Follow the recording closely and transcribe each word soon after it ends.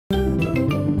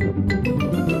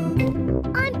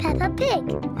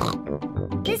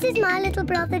Pig. This is my little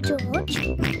brother George.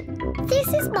 This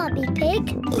is Mummy Pig.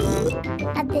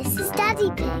 And this is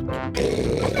Daddy Pig.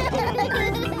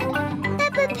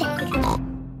 Peppa Pig.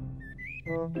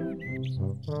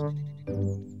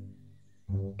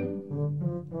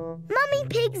 Mummy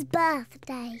Pig's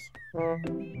birthday.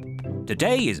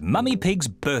 Today is Mummy Pig's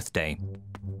birthday.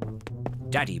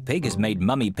 Daddy Pig has made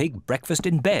Mummy Pig breakfast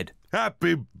in bed.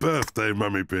 Happy birthday,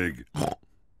 Mummy Pig.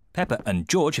 Peppa and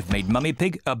George have made Mummy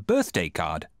Pig a birthday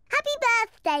card. Happy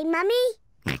birthday,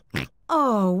 Mummy.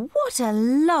 Oh, what a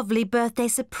lovely birthday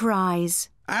surprise.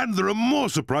 And there are more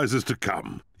surprises to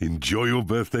come. Enjoy your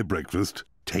birthday breakfast.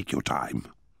 Take your time.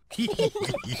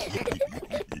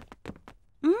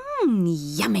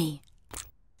 Yummy.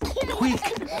 Quick,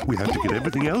 we have to get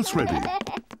everything else ready.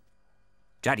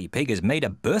 Daddy Pig has made a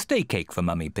birthday cake for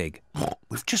Mummy Pig.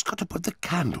 We've just got to put the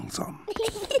candles on.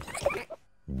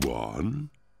 1,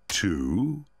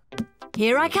 2...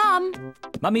 Here I come.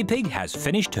 Mummy Pig has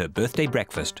finished her birthday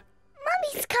breakfast.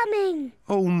 Mummy's coming.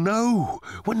 Oh, no,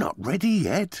 we're not ready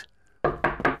yet.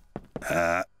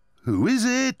 Who is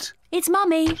it? It's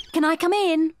Mummy. Can I come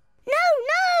in? No,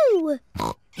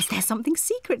 no! Is there something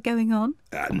secret going on?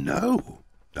 No,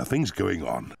 nothing's going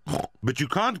on. But you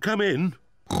can't come in.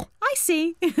 I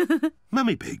see.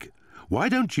 Mummy Pig, why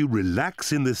don't you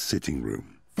relax in the sitting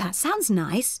room? That sounds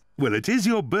nice. Well, it is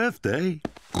your birthday.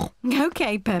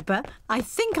 OK, Peppa. I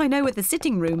think I know where the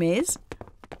sitting room is.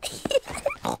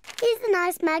 Here's a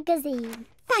nice magazine.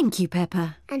 Thank you,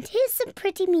 Peppa. And here's some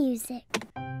pretty music.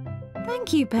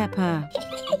 Thank you, Peppa.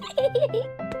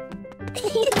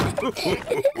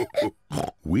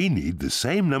 We need the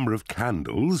same number of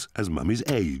candles as Mummy's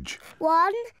age.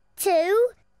 1, 2,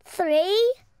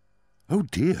 3... Oh,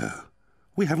 dear.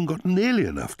 We haven't got nearly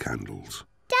enough candles.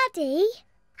 Daddy,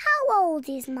 how old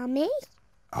is Mummy?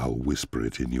 I'll whisper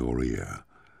it in your ear.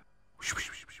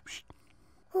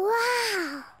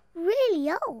 Wow, really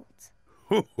old.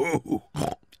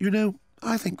 You know,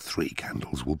 I think 3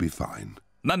 candles will be fine.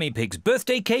 Mummy Pig's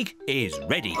birthday cake is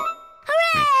ready.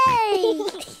 Hooray!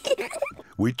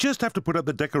 We just have to put up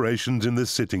the decorations in the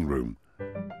sitting room.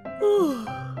 Hello,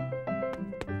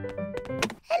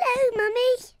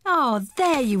 Mummy. Oh,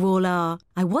 there you all are.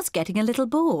 I was getting a little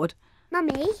bored.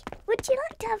 Mummy, would you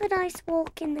like to have a nice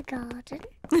walk in the garden?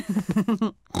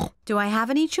 Do I have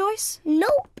any choice?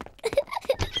 Nope.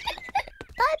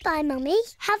 Bye-bye, Mummy.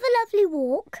 Have a lovely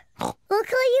walk. We'll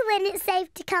call you when it's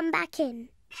safe to come back in.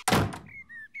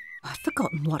 I'd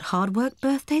forgotten what hard work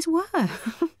birthdays were.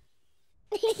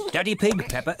 Daddy Pig,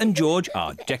 Peppa and George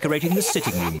are decorating the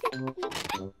sitting room.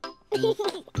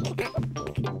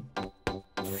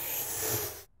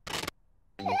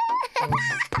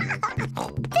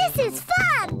 This is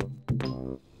fun!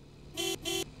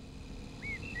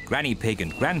 Granny Pig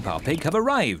and Grandpa Pig have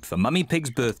arrived for Mummy Pig's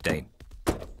birthday.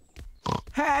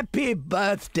 Happy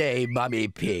birthday, Mummy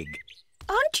Pig.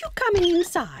 Aren't you coming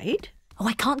inside? Oh,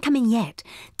 I can't come in yet.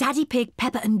 Daddy Pig,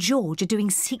 Peppa and George are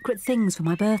doing secret things for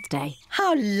my birthday.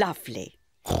 How lovely.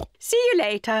 See you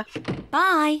later.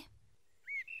 Bye.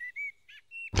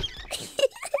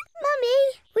 Mummy,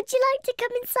 would you like to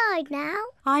come inside now?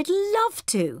 I'd love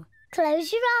to.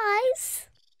 Close your eyes.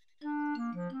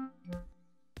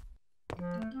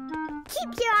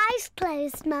 Keep your eyes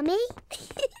closed, Mummy.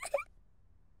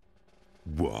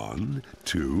 1,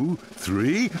 2,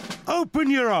 3. Open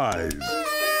your eyes.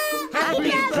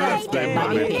 Happy birthday,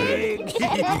 Mummy Pig.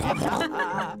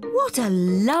 What a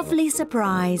lovely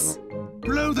surprise.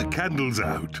 Blow the candles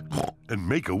out and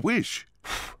make a wish.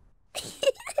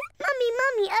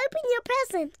 Mummy, open your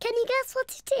present. Can you guess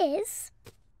what it is?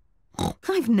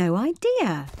 I've no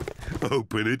idea.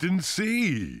 Open it and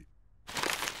see.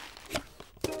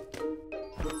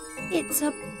 It's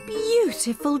a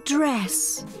beautiful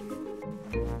dress.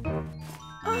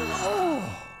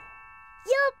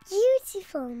 You're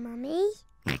beautiful, Mummy.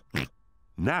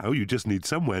 Now you just need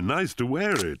somewhere nice to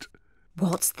wear it.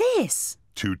 What's this?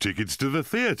 2 tickets to the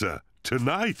theatre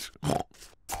tonight.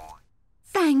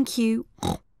 Thank you.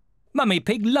 Mummy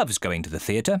Pig loves going to the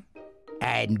theatre.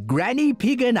 And Granny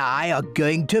Pig and I are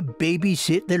going to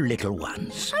babysit the little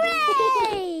ones.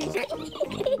 Hooray!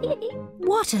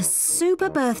 What a super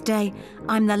birthday.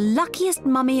 I'm the luckiest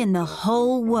mummy in the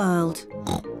whole world.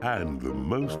 And the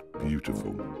most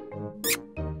beautiful.